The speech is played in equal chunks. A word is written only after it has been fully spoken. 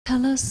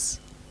tell us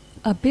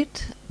a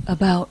bit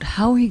about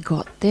how he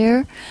got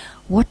there,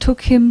 what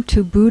took him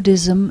to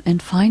Buddhism,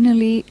 and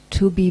finally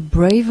to be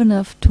brave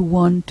enough to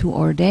want to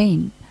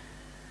ordain?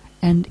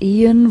 And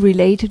Ian,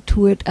 related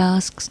to it,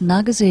 asks,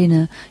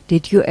 Nagasena,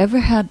 did you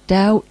ever have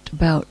doubt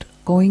about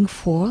going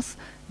forth,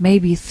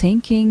 maybe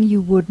thinking you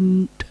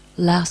wouldn't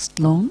last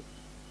long?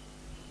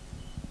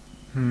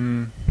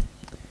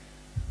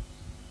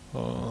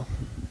 Well,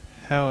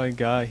 how I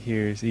got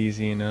here is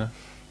easy enough.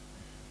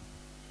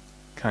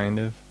 Kind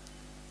of.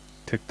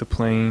 Took the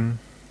plane,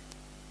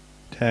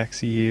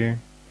 taxi here.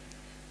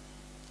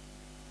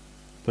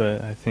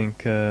 But I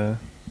think, I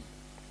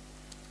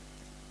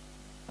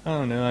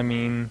don't know, I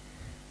mean,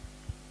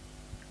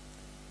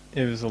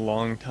 it was a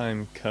long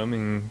time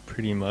coming,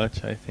 pretty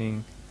much, I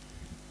think.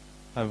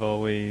 I've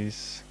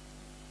always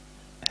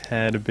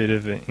had a bit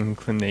of an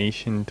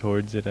inclination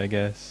towards it, I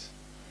guess.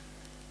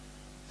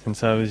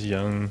 Since I was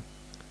young,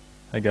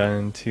 I got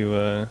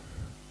into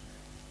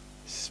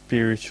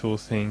spiritual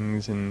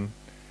things and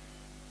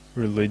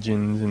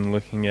religions and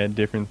looking at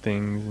different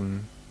things,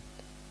 and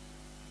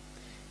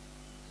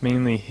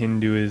mainly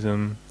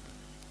Hinduism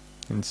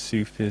and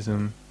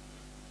Sufism,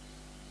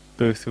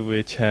 both of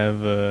which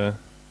have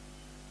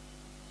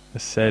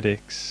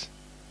ascetics,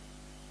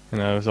 and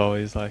I was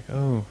always like,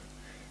 oh,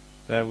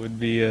 that would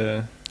be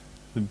the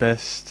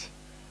best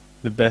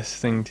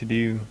thing to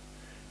do,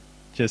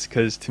 just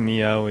 'cause to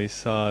me I always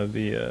saw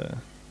the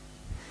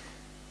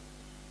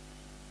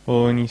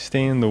well, when you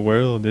stay in the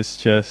world, it's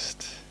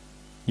just,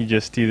 you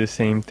just do the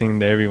same thing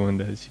that everyone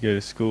does. You go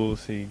to school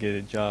so you get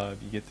a job,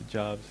 you get the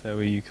job so that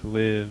way you can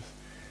live,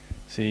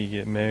 so you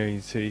get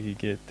married so you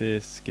get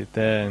this, get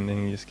that, and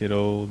then you just get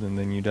old and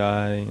then you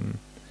die, and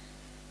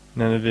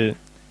none of it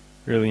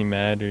really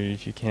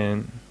matters. You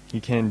can't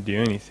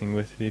do anything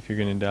with it if you're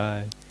gonna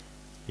die.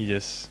 You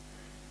just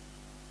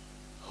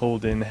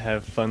hold in,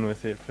 have fun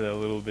with it for that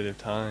little bit of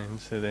time,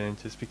 so then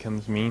it just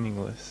becomes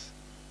meaningless.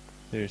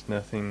 There's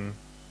nothing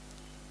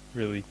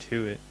really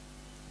to it.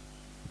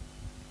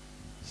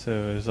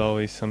 So it was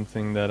always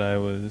something that I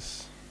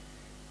was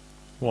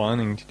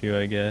wanting to do,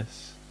 I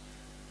guess.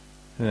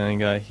 And then I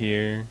got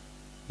here,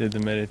 did the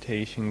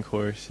meditation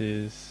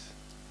courses,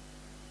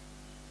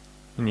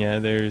 and yeah,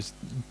 there's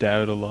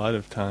doubt a lot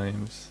of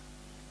times.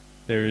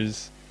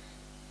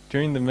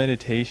 During the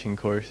meditation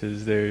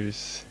courses,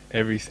 there's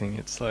everything.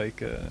 It's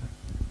like a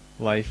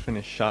life in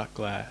a shot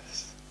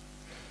glass.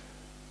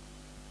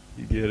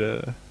 You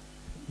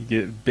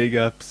get big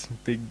ups,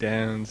 big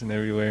downs, and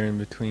everywhere in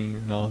between,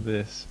 and all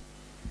this.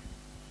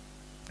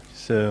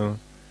 So,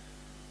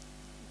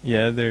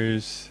 yeah,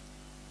 there's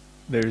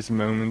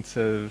moments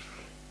of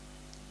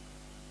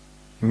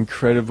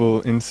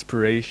incredible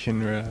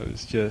inspiration where I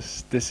was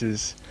just, this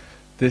is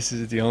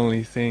the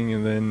only thing,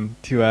 and then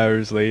 2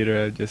 hours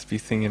later I'd just be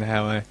thinking,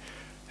 how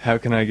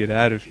can I get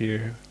out of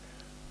here?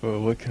 Or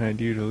what can I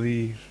do to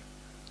leave?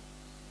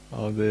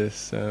 All this,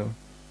 so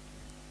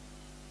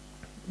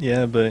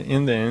yeah, but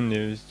in the end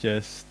it was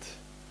just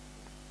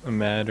a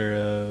matter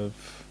of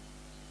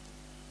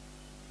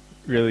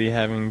really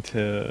having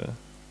to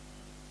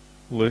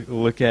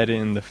look at it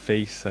in the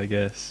face, I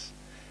guess,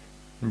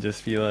 and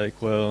just be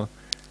like, well,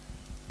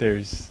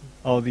 there's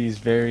all these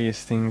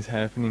various things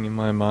happening in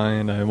my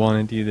mind. I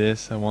want to do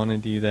this, I want to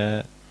do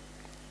that,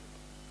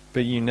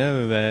 but you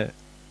know that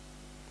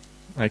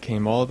I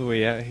came all the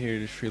way out here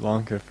to Sri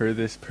Lanka for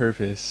this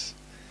purpose,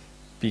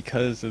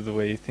 because of the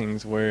way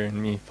things were and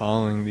me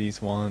following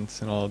these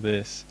wants and all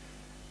this.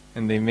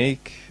 And they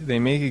make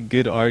a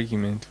good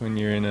argument when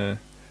you're in a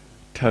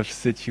tough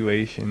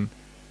situation,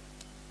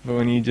 but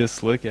when you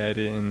just look at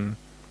it, and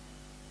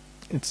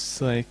it's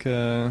like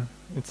the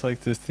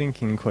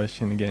thinking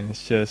question again.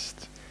 It's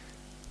just,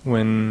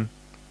 when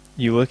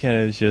you look at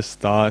it as just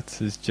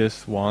thoughts, as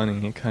just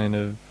wanting,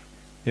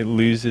 it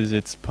loses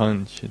its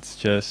punch. It's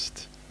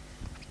just,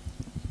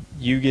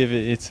 you give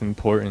it its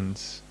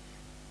importance.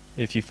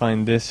 If you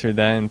find this or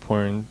that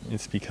important,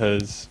 it's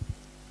because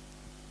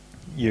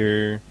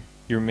you're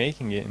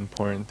making it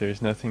important. There's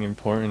nothing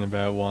important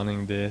about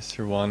wanting this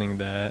or wanting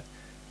that.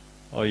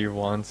 All your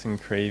wants and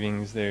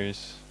cravings,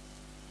 there's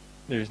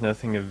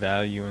nothing of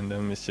value in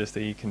them. It's just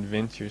that you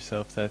convince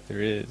yourself that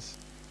there is,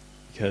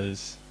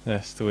 because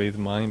that's the way the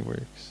mind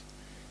works.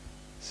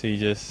 So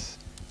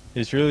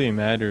it's really a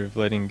matter of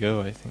letting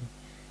go, I think.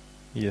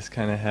 You just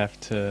kind of have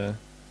to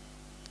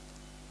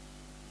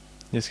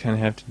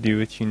do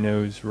what you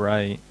know is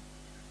right,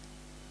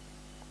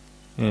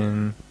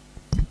 and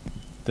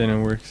then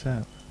it works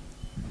out.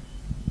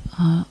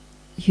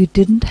 You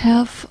didn't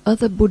have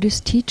other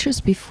Buddhist teachers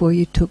before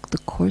you took the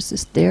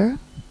courses there?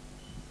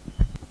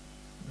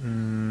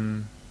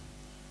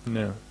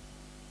 No.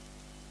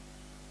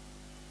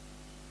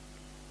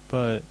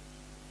 But,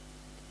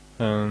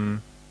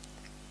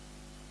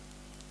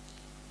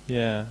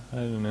 yeah, I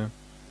don't know.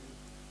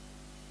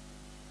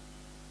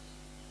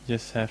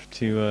 Just have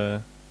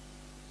to,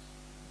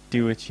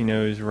 do what you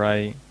know is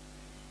right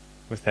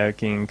without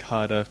getting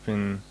caught up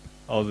in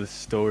all the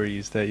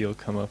stories that you'll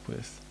come up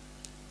with.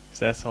 'Cause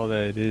that's all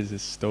that it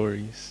is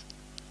stories.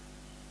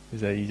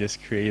 is that you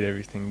just create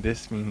everything.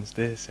 This means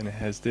this, and it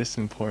has this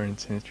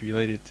importance, and it's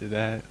related to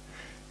that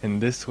in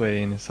this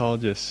way, and it's all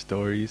just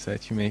stories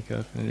that you make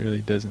up, and it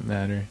really doesn't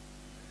matter.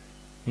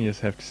 You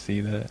just have to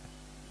see that.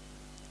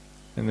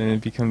 And then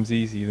it becomes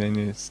easy. Then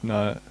it's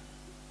not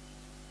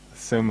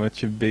so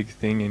much a big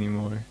thing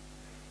anymore.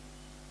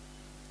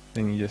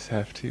 Then you just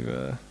have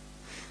to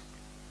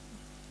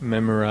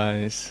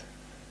memorize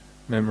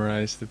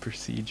the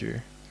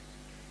procedure.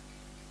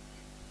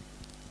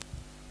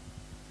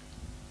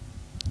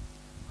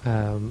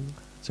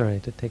 Sorry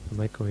to take the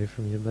mic away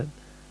from you, but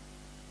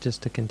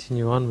just to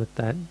continue on with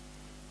that,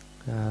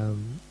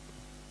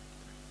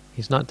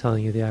 he's not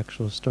telling you the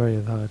actual story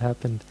of how it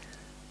happened.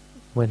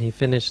 When he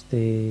finished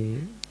the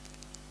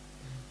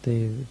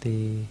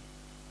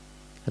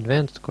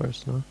advanced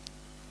course, no,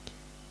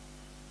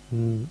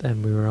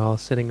 and we were all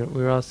sitting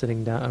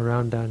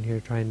down here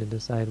trying to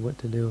decide what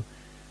to do.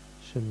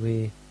 Should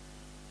we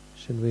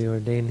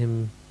ordain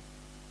him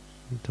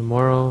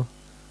tomorrow,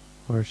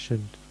 or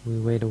should we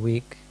wait a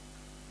week?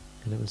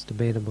 And it was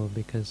debatable,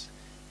 because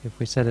if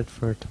we set it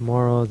for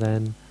tomorrow,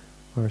 then,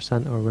 or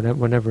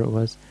whenever it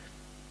was,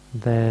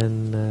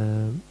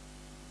 then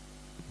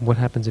what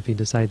happens if he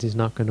decides he's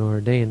not going to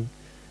ordain?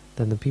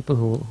 Then the people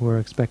who are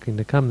expecting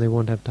to come, they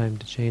won't have time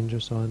to change, or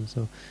so on.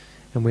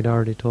 And we'd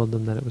already told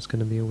them that it was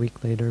going to be a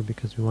week later,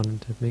 because we wanted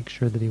to make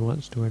sure that he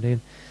wants to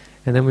ordain.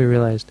 And then we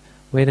realized,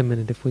 wait a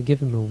minute, if we give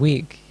him a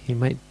week, he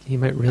might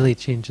really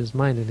change his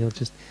mind, and he'll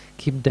just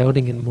keep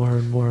doubting it more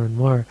and more and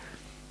more,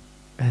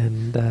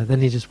 and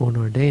then he just won't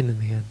ordain in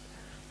the end.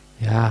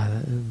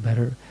 Yeah,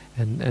 better.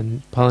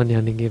 And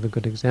Palanyani gave a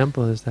good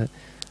example, is that,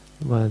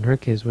 well, in her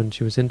case, when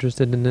she was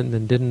interested in it and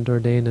then didn't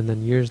ordain, and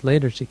then years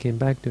later she came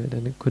back to it,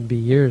 and it could be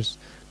years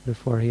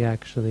before he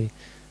actually,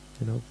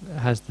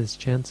 has this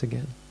chance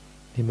again.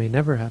 He may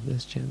never have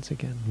this chance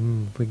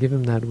again. If we give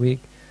him that week,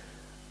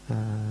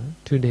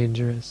 too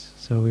dangerous.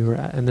 So we were,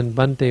 and then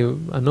Bhante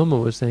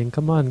Anoma was saying,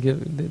 come on,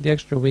 give the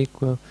extra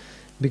week will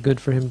be good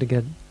for him to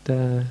get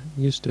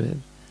used to it,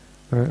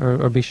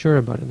 or be sure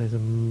about it. And I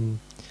said,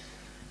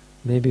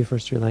 maybe for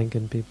Sri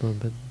Lankan people,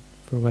 but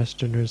for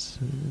Westerners,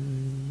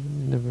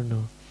 you never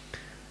know.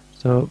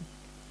 So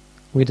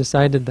we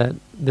decided that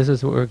this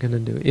is what we're going to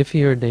do. If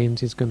he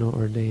ordains, he's going to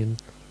ordain.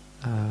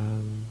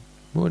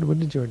 What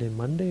did you ordain?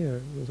 Monday, or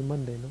it was a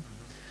Monday? No,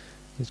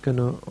 he's going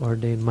to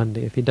ordain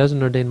Monday. If he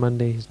doesn't ordain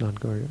Monday, he's not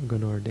going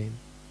to ordain.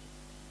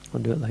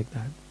 We'll do it like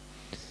that.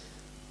 I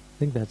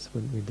think that's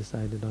what we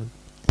decided on.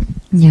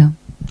 Yeah,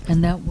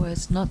 and that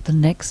was not the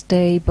next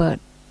day, but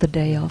the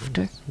day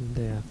after.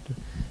 The day after.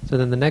 So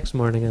then the next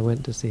morning I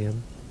went to see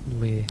him.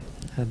 We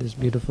had this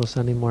beautiful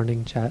sunny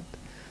morning chat,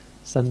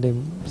 sunny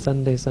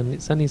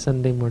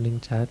Sunday morning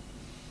chat,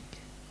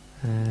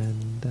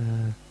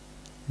 and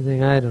I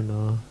think, I don't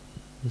know,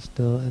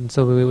 and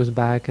so it was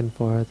back and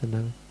forth, and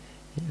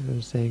I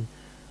was saying,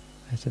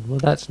 I said, well,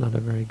 that's not a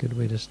very good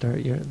way to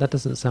start that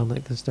doesn't sound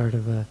like the start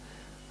of a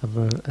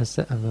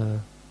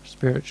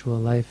spiritual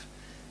life.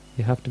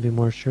 You have to be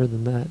more sure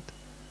than that.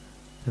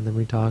 And then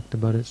we talked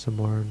about it some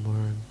more and more,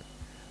 and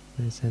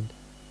I said,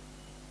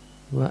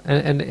 well,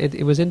 and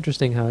it was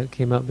interesting how it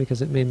came out,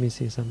 because it made me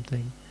see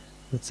something.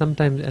 That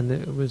sometimes, and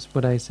it was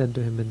what I said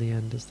to him in the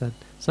end, is that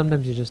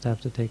sometimes you just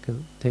have to take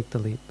the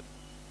leap.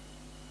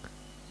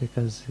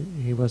 Because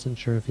he wasn't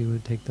sure if he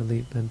would take the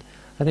leap, and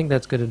I think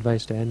that's good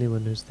advice to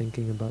anyone who's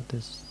thinking about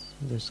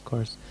this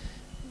course.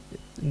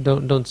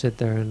 Don't sit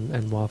there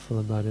and waffle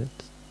about it.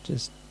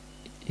 Just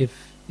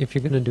if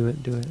you're going to do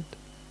it,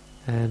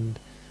 and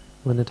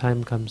when the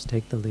time comes,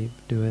 take the leap,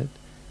 do it,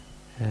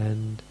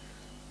 and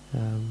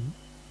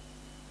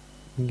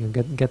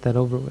get that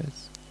over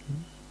with.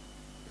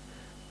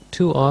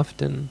 Too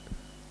often,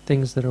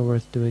 things that are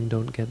worth doing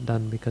don't get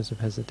done because of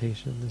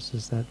hesitation. This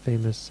is that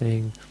famous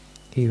saying,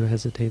 he who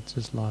hesitates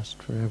is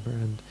lost forever,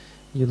 and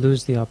you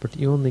lose the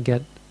opportunity. You only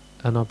get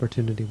an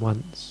opportunity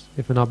once.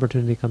 If an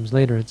opportunity comes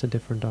later, it's a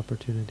different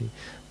opportunity.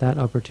 That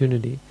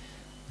opportunity,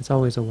 it's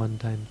always a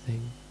one-time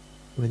thing.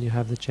 When you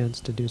have the chance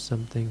to do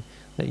something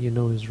that you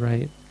know is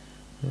right,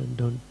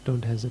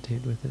 don't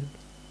hesitate with it.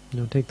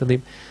 Take the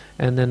leap.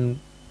 And then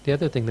the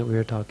other thing that we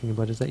were talking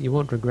about is that you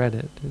won't regret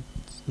it.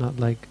 It's not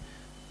like,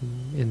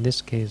 in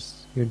this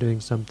case, you're doing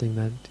something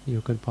that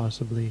you could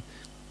possibly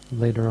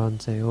later on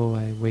say, oh,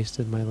 I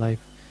wasted my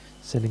life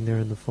sitting there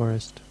in the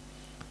forest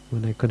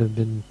when I could have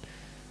been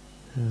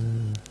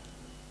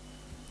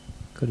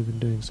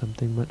doing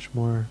something much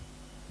more,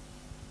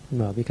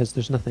 well, because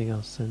there's nothing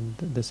else, and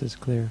this is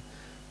clear.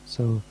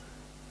 So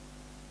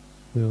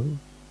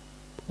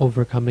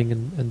overcoming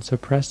and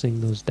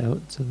suppressing those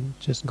doubts and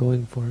just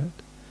going for it.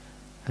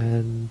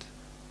 And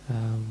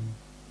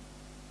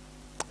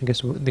I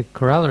guess the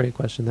corollary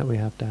question that we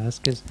have to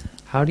ask is,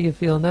 how do you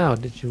feel now?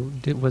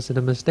 Was it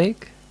a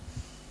mistake?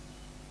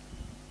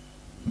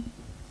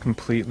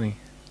 Completely.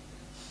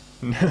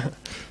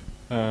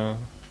 I'm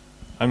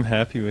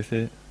happy with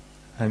it.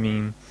 I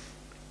mean,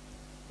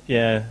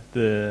 yeah,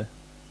 the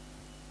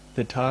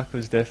talk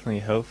was definitely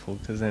helpful,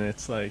 because then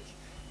it's like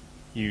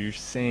you're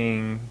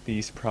saying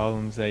these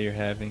problems that you're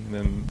having,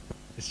 then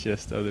it's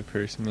just the other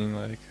person being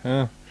like,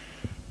 oh,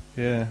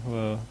 yeah,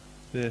 well,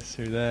 this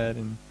or that,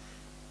 and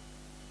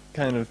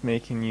kind of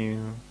making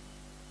you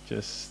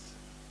just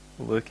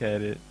look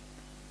at it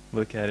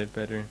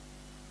better.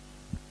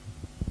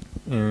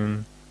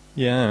 And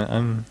yeah,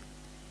 I'm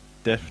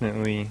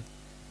definitely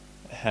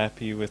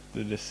happy with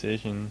the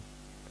decision.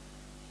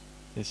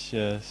 It's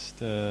just,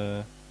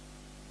 yeah,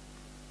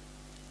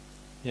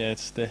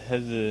 it's the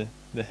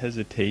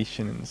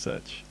hesitation and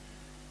such.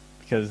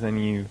 Because then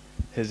you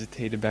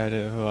hesitate about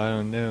it, oh, I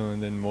don't know,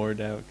 and then more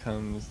doubt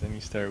comes, then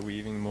you start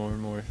weaving more and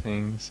more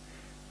things.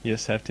 You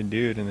just have to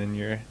do it, and then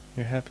you're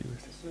happy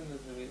with As soon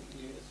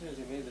as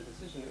you made the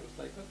decision, it was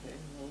like, okay,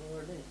 well, we're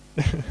ordained.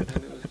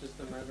 And it was just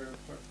a matter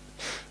of work.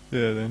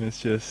 Yeah,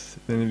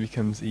 then it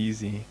becomes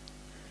easy.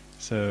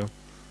 So,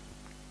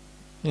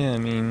 yeah, I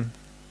mean,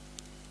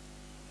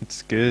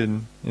 it's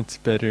good. It's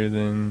better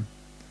than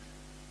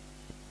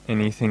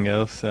anything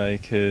else I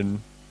could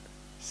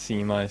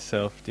see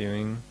myself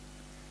doing.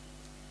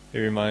 It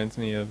reminds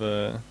me of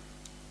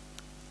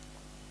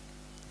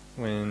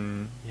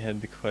when you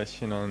had the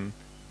question on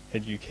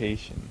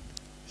education.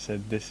 You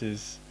said this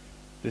is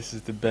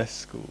the best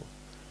school.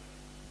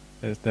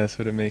 That's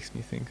what it makes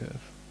me think of.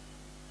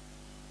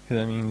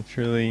 Because I mean, it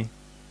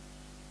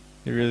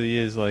really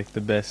is like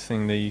the best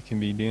thing that you can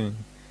be doing.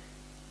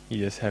 You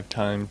just have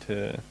time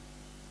to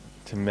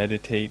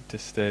meditate, to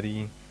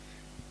study.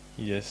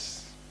 You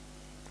just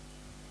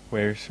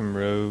wear some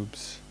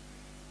robes,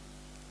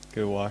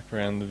 go walk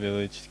around the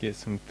village to get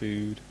some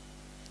food,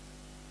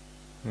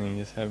 and then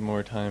you just have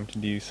more time to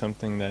do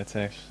something that's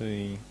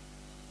actually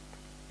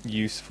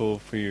useful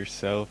for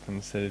yourself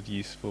instead of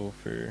useful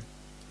for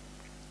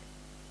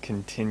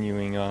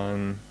continuing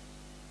on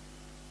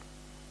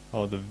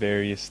all the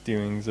various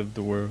doings of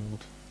the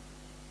world.